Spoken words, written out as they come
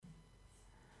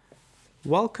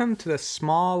Welcome to the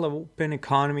small open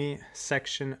economy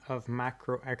section of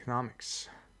macroeconomics.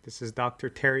 This is Dr.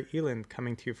 Terry Eland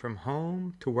coming to you from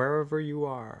home to wherever you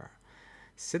are.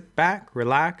 Sit back,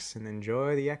 relax, and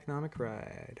enjoy the economic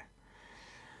ride.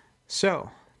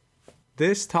 So,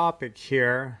 this topic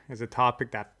here is a topic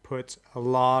that puts a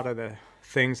lot of the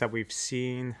things that we've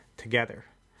seen together.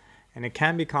 And it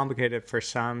can be complicated for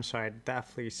some, so I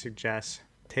definitely suggest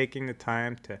taking the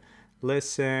time to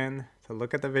listen, to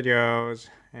look at the videos,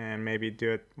 and maybe do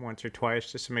it once or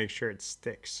twice just to make sure it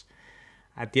sticks.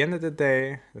 At the end of the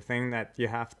day, the thing that you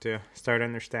have to start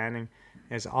understanding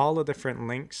is all the different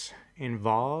links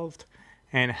involved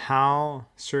and how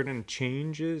certain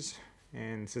changes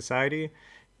in society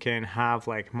can have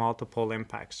like multiple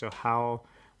impacts. So how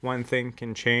one thing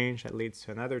can change that leads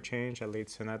to another change, that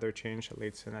leads to another change, that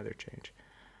leads to another change.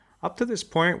 Up to this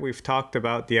point, we've talked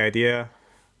about the idea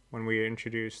when we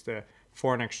introduced the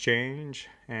foreign exchange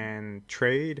and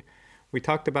trade. We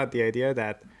talked about the idea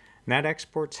that net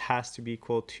exports has to be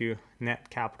equal to net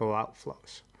capital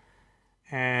outflows.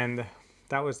 And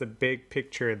that was the big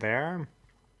picture there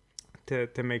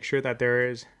to make sure that there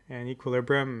is an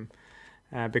equilibrium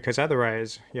because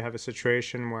otherwise you have a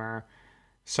situation where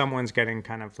someone's getting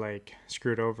kind of like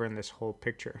screwed over in this whole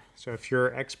picture. So if you're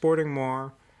exporting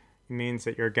more, it means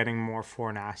that you're getting more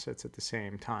foreign assets at the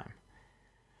same time.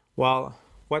 Well,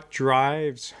 what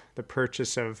drives the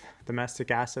purchase of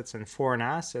domestic assets and foreign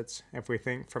assets, if we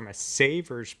think from a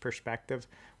saver's perspective,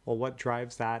 well, what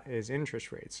drives that is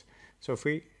interest rates. So if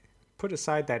we put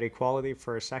aside that equality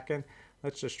for a second,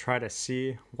 let's just try to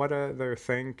see what other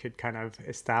thing could kind of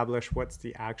establish what's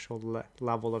the actual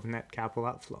level of net capital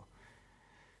outflow.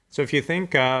 So if you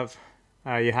think of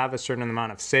you have a certain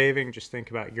amount of saving, just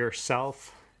think about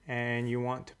yourself, and you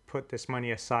want to put this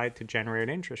money aside to generate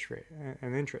interest rate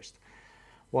and interest.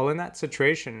 Well, in that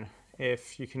situation,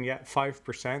 if you can get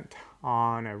 5%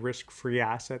 on a risk-free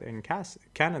asset in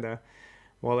Canada,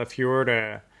 well, if you were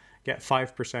to get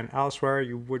 5% elsewhere,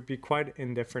 you would be quite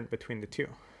indifferent between the two.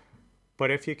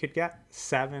 But if you could get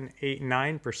 7, 8,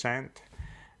 9%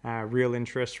 real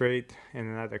interest rate in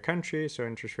another country, so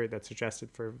interest rate that's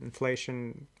adjusted for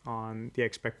inflation on the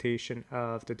expectation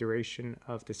of the duration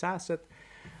of this asset,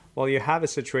 well, you have a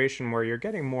situation where you're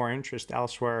getting more interest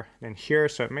elsewhere than here,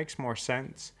 so it makes more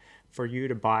sense for you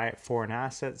to buy foreign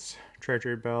assets,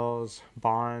 treasury bills,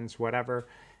 bonds, whatever,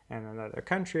 in another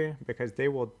country because they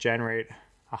will generate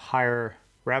a higher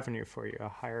revenue for you, a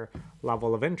higher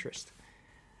level of interest.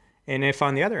 And if,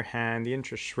 on the other hand, the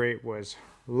interest rate was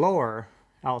lower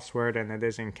elsewhere than it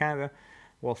is in Canada,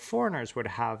 well, foreigners would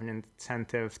have an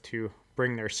incentive to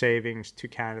bring their savings to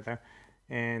Canada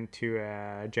and to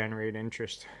generate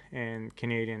interest in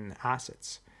Canadian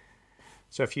assets.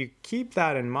 So if you keep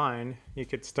that in mind, you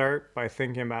could start by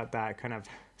thinking about that kind of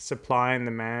supply and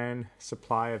demand,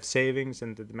 supply of savings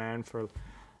and the demand for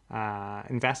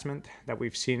investment that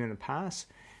we've seen in the past.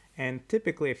 And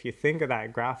typically, if you think of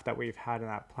that graph that we've had in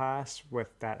that class with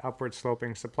that upward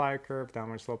sloping supply curve,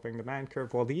 downward sloping demand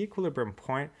curve, well, the equilibrium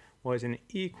point was an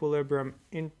equilibrium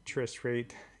interest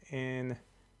rate in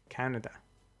Canada.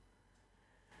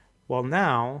 Well,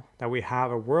 now that we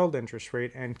have a world interest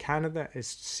rate and Canada is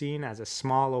seen as a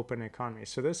small open economy.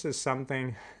 So this is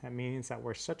something that means that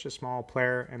we're such a small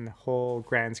player in the whole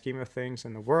grand scheme of things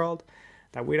in the world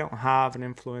that we don't have an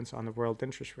influence on the world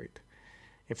interest rate.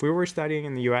 If we were studying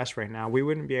in the US right now, we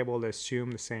wouldn't be able to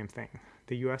assume the same thing.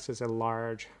 The US is a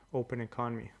large open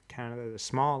economy. Canada is a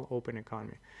small open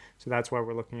economy. So that's why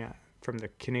we're looking at from the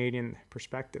Canadian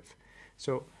perspective.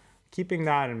 So keeping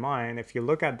that in mind, if you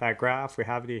look at that graph, we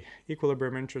have the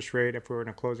equilibrium interest rate if we were in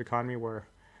a closed economy where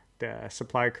the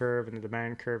supply curve and the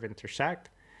demand curve intersect.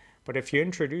 But if you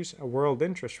introduce a world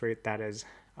interest rate that is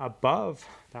above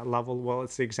that level, well,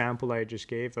 it's the example I just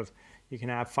gave of you can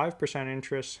have 5%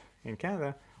 interest in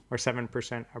Canada or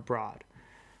 7% abroad.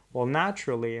 Well,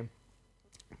 naturally,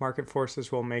 market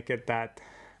forces will make it that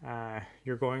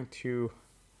you're going to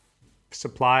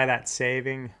supply that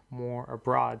saving more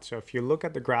abroad. So if you look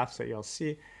at the graphs that you'll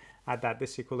see at that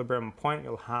disequilibrium point,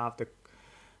 you'll have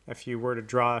if you were to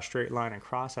draw a straight line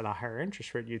across at a higher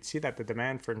interest rate, you'd see that the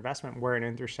demand for investment where it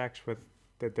intersects with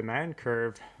the demand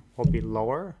curve will be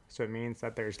lower. So it means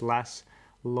that there's less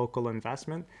local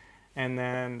investment. And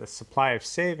then the supply of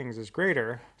savings is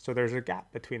greater. So there's a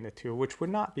gap between the two, which would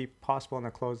not be possible in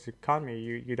a closed economy.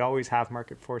 You'd always have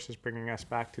market forces bringing us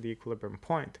back to the equilibrium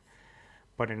point.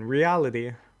 But in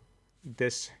reality,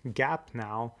 this gap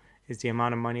now is the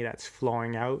amount of money that's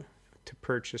flowing out to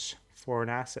purchase foreign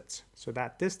assets. So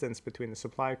that distance between the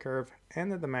supply curve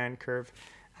and the demand curve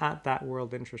at that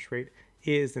world interest rate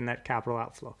is the net capital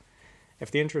outflow. If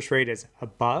the interest rate is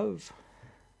above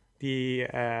the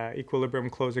equilibrium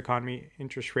closed economy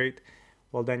interest rate,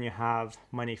 well, then you have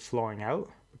money flowing out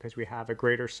because we have a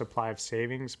greater supply of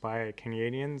savings by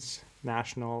Canadians,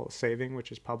 national saving,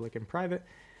 which is public and private,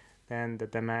 than the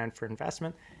demand for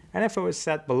investment. And if it was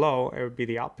set below, it would be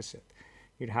the opposite.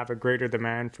 You'd have a greater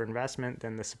demand for investment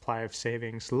than the supply of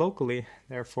savings locally.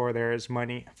 Therefore, there is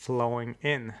money flowing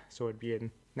in. So it'd be a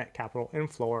net capital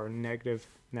inflow or negative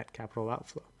net capital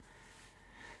outflow.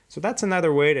 So that's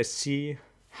another way to see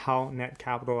how net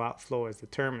capital outflow is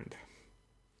determined.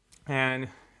 And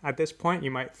at this point,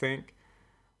 you might think,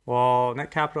 well,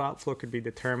 net capital outflow could be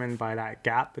determined by that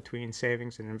gap between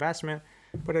savings and investment,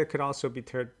 but it could also be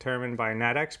determined by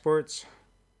net exports.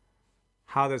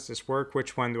 How does this work?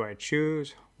 Which one do I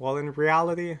choose? Well, in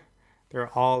reality, they're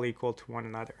all equal to one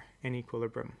another in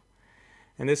equilibrium.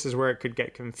 And this is where it could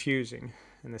get confusing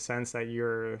in the sense that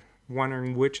you're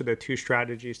wondering which of the two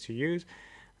strategies to use.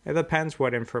 It depends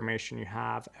what information you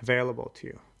have available to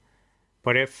you.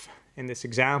 But if in this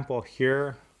example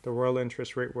here, the world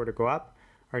interest rate were to go up,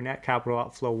 our net capital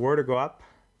outflow were to go up,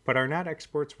 but our net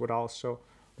exports would also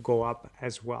go up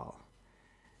as well.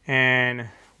 And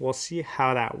we'll see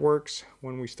how that works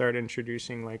when we start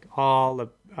introducing like all the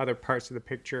other parts of the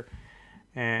picture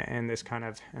and this kind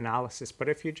of analysis. But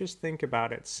if you just think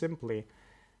about it simply,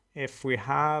 if we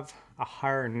have a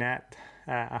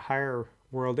higher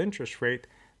world interest rate,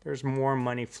 there's more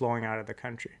money flowing out of the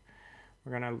country.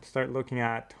 We're going to start looking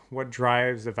at what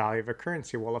drives the value of a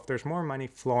currency. Well, if there's more money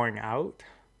flowing out,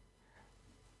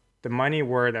 the money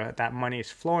where that money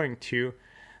is flowing to,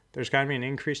 there's going to be an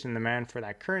increase in demand for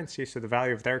that currency. So the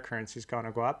value of their currency is going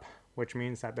to go up, which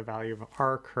means that the value of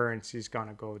our currency is going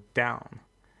to go down.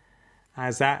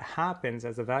 As that happens,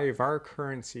 as the value of our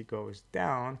currency goes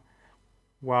down,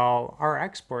 well, our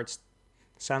exports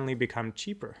suddenly become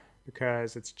cheaper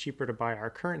because it's cheaper to buy our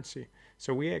currency.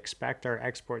 So we expect our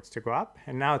exports to go up,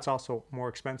 and now it's also more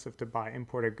expensive to buy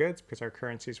imported goods because our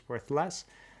currency is worth less.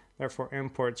 Therefore,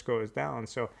 imports goes down.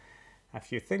 So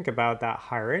if you think about that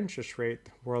higher interest rate,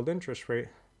 world interest rate,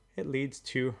 it leads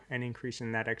to an increase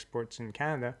in net exports in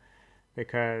Canada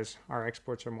because our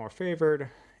exports are more favored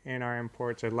and our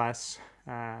imports are less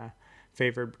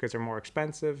favored because they're more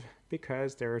expensive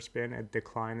because there's been a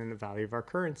decline in the value of our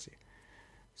currency.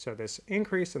 So this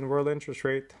increase in the world interest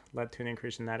rate led to an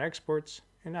increase in net exports,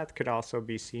 and that could also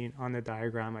be seen on the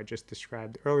diagram I just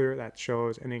described earlier that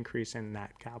shows an increase in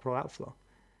net capital outflow.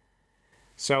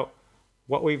 So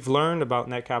what we've learned about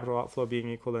net capital outflow being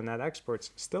equal to net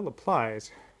exports still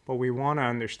applies, but we want to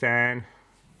understand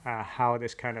how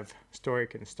this kind of story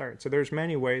can start. So there's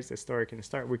many ways the story can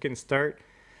start. We can start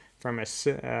from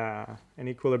an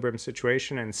equilibrium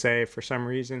situation and say for some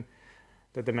reason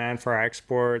the demand for our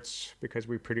exports, because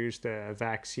we produced a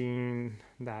vaccine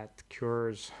that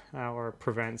cures or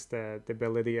prevents the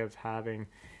ability of having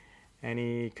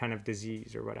any kind of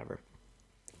disease or whatever.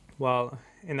 Well,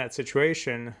 in that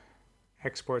situation,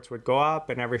 exports would go up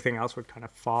and everything else would kind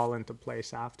of fall into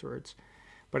place afterwards.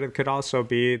 But it could also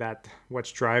be that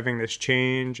what's driving this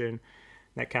change in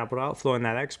net capital outflow and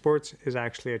net exports is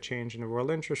actually a change in the world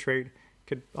interest rate.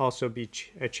 Could also be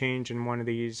a change in one of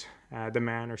these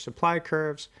demand or supply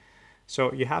curves.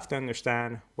 So you have to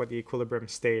understand what the equilibrium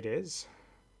state is.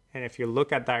 And if you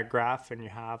look at that graph and you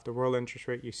have the world interest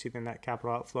rate, you see the net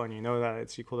capital outflow and you know that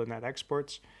it's equal to net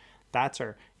exports, that's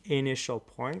our initial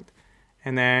point.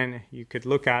 And then you could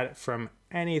look at it from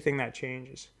anything that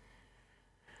changes.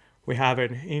 We have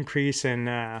an increase in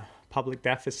public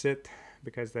deficit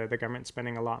because the government's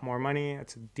spending a lot more money.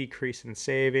 It's a decrease in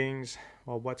savings.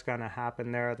 Well, what's going to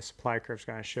happen there? The supply curve's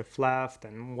going to shift left.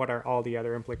 And what are all the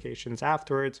other implications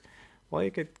afterwards? Well, you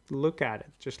could look at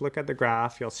it. Just look at the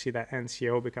graph. You'll see that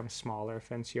NCO becomes smaller. If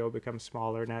NCO becomes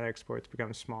smaller, net exports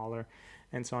become smaller,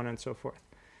 and so on and so forth.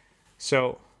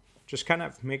 So just kind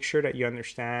of make sure that you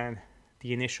understand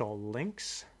the initial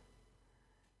links.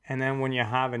 And then when you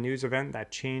have a news event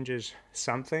that changes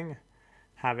something,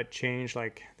 have it change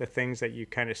like the things that you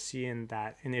kind of see in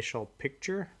that initial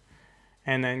picture,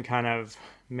 and then kind of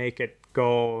make it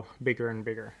go bigger and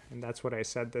bigger. And that's what I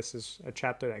said. This is a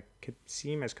chapter that could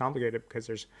seem as complicated because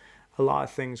there's a lot of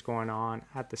things going on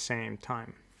at the same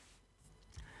time.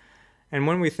 And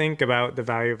when we think about the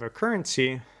value of a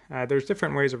currency, there's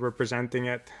different ways of representing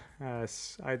it.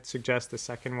 I'd suggest the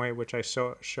second way, which I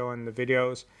show in the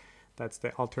videos. That's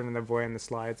the alternative way in the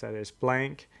slides, that is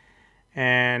blank.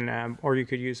 And or you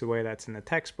could use the way that's in the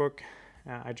textbook.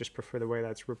 I just prefer the way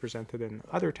that's represented in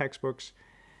other textbooks.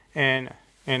 And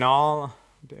in all,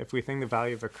 if we think the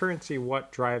value of a currency,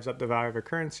 what drives up the value of a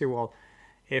currency? Well,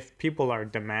 if people are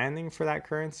demanding for that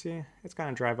currency, it's going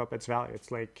to drive up its value.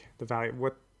 It's like the value,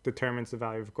 what determines the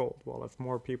value of gold. Well, if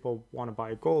more people want to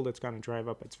buy gold, it's going to drive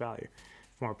up its value.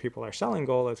 If more people are selling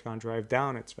gold, it's going to drive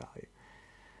down its value.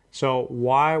 So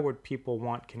why would people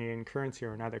want Canadian currency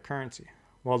or another currency?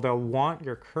 Well, they'll want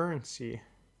your currency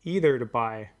either to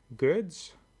buy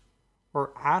goods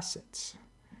or assets.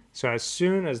 So as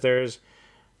soon as there's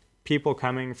people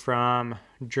coming from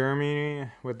Germany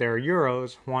with their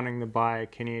euros wanting to buy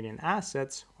Canadian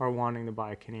assets or wanting to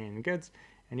buy Canadian goods,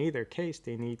 in either case,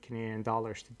 they need Canadian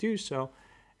dollars to do so.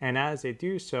 And as they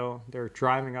do so, they're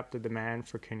driving up the demand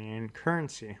for Canadian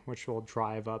currency, which will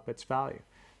drive up its value.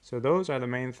 So those are the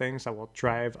main things that will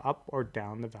drive up or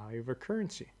down the value of a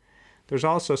currency. There's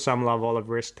also some level of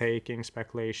risk-taking,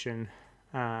 speculation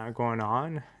going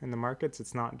on in the markets.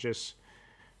 It's not just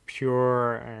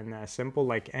pure and simple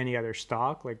like any other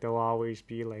stock. Like there'll always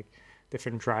be like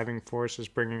different driving forces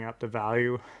bringing up the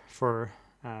value for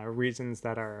reasons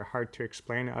that are hard to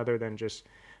explain, other than just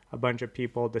a bunch of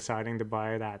people deciding to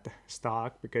buy that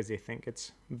stock because they think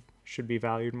it should be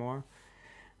valued more,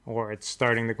 or it's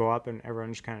starting to go up and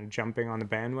everyone's kind of jumping on the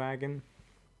bandwagon.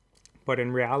 But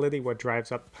in reality, what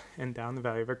drives up and down the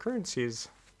value of a currency is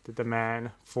the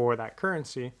demand for that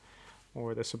currency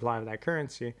or the supply of that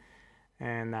currency,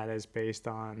 and that is based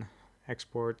on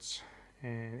exports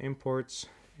and imports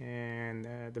and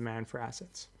demand for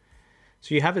assets.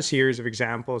 So you have a series of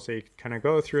examples that you kind of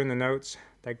go through in the notes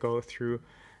that go through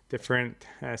different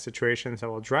situations that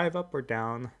will drive up or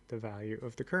down the value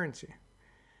of the currency.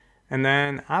 And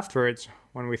then afterwards,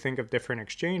 when we think of different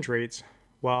exchange rates,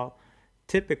 well,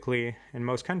 typically in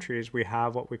most countries, we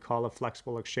have what we call a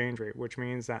flexible exchange rate, which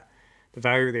means that the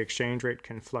value of the exchange rate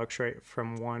can fluctuate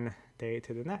from one day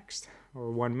to the next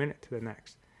or 1 minute to the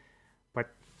next.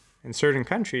 But in certain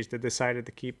countries, they decided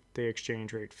to keep the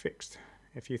exchange rate fixed.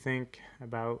 If you think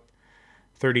about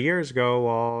 30 years ago,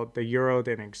 well, the euro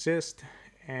didn't exist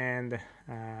and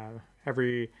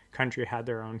every country had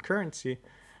their own currency.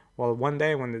 Well, one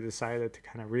day when they decided to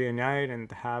kind of reunite and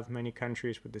to have many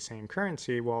countries with the same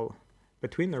currency, well,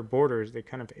 between their borders, they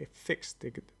kind of fixed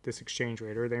this exchange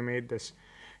rate, or they made this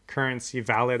currency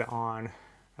valid on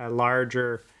a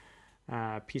larger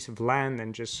piece of land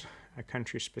than just a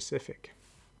country specific.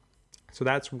 So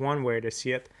that's one way to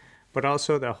see it. But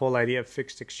also the whole idea of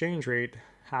fixed exchange rate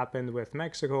happened with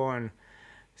Mexico, and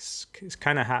is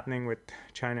kind of happening with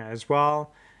China as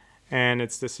well. And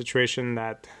it's the situation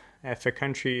that if a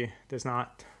country is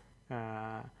not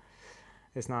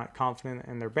confident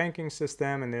in their banking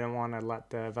system and they don't want to let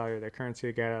the value of their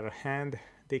currency get out of hand,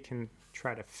 they can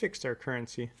try to fix their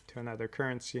currency to another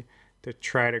currency to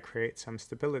try to create some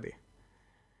stability.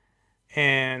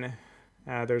 And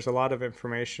there's a lot of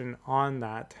information on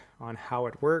that, on how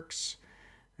it works,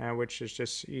 which is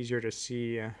just easier to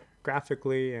see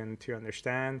graphically and to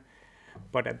understand.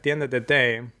 But at the end of the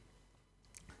day,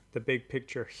 the big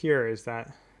picture here is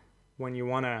that when you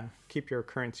want to keep your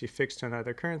currency fixed to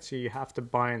another currency, you have to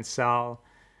buy and sell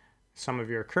some of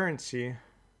your currency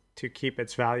to keep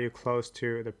its value close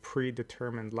to the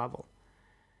predetermined level.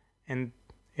 And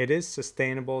it is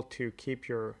sustainable to keep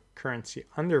your currency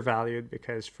undervalued,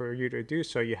 because for you to do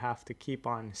so, you have to keep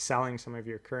on selling some of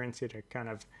your currency to kind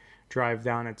of drive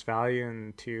down its value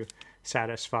and to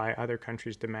satisfy other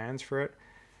countries' demands for it.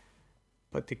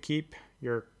 But to keep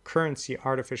your currency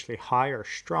artificially high or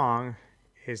strong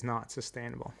is not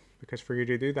sustainable, because for you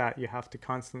to do that, you have to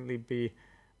constantly be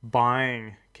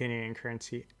buying Canadian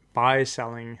currency by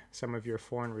selling some of your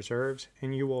foreign reserves,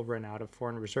 and you will run out of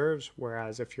foreign reserves.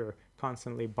 Whereas if you're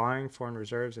constantly buying foreign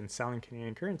reserves and selling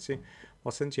Canadian currency,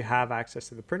 well, since you have access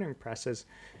to the printing presses,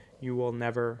 you will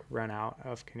never run out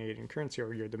of Canadian currency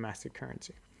or your domestic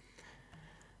currency.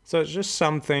 So it's just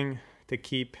something to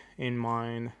keep in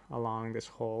mind along this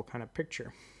whole kind of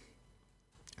picture.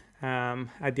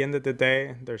 At the end of the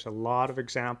day, there's a lot of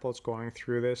examples going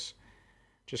through this.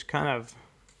 Just kind of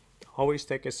always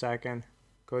take a second,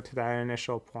 go to that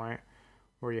initial point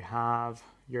where you have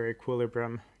your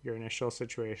equilibrium, your initial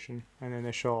situation, an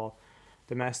initial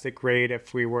domestic rate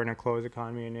if we were in a closed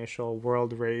economy, initial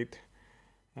world rate,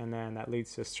 and then that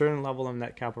leads to a certain level of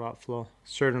net capital outflow,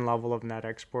 certain level of net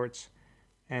exports,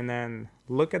 and then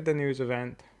look at the news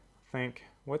event, think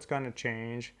what's going to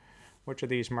change, which of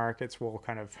these markets will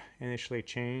kind of initially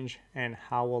change, and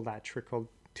how will that trickle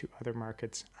to other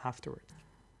markets afterward.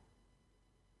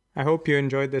 I hope you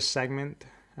enjoyed this segment.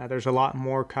 There's a lot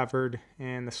more covered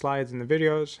in the slides and the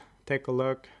videos. Take a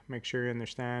look, make sure you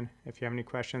understand. If you have any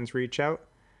questions, reach out.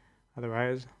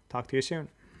 Otherwise, talk to you soon.